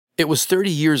It was 30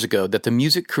 years ago that the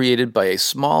music created by a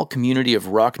small community of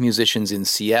rock musicians in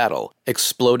Seattle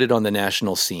exploded on the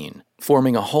national scene,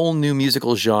 forming a whole new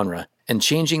musical genre and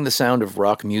changing the sound of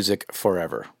rock music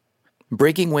forever.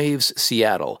 Breaking Waves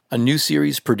Seattle, a new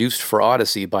series produced for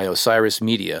Odyssey by Osiris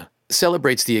Media,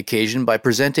 celebrates the occasion by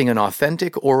presenting an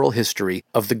authentic oral history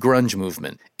of the grunge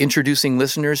movement, introducing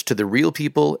listeners to the real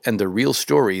people and the real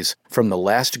stories from the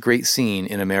last great scene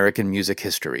in American music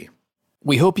history.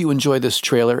 We hope you enjoy this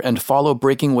trailer and follow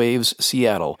Breaking Waves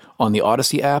Seattle on the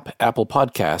Odyssey app, Apple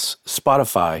Podcasts,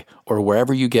 Spotify, or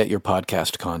wherever you get your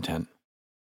podcast content.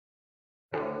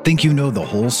 Think you know the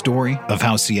whole story of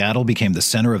how Seattle became the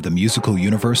center of the musical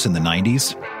universe in the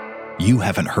 90s? You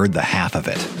haven't heard the half of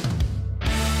it.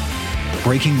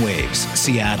 Breaking Waves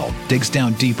Seattle digs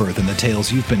down deeper than the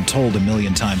tales you've been told a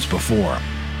million times before.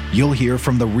 You'll hear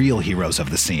from the real heroes of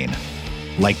the scene,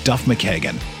 like Duff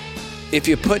McKagan. If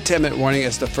you put 10 Minute Warning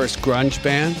as the first grunge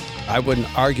band, I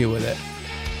wouldn't argue with it.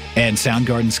 And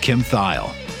Soundgarden's Kim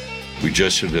Thile. We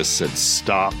just should have said,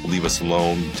 stop, leave us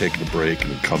alone, take a break,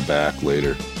 and then come back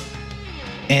later.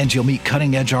 And you'll meet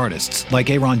cutting-edge artists like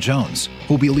Aaron Jones,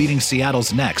 who'll be leading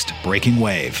Seattle's next Breaking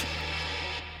Wave.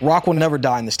 Rock will never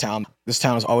die in this town. This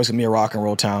town is always going to be a rock and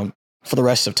roll town for the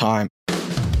rest of time.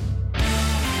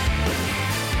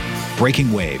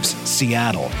 Breaking Waves,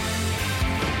 Seattle.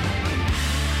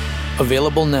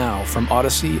 Available now from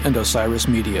Odyssey and Osiris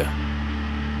Media.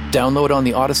 Download on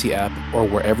the Odyssey app or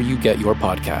wherever you get your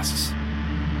podcasts.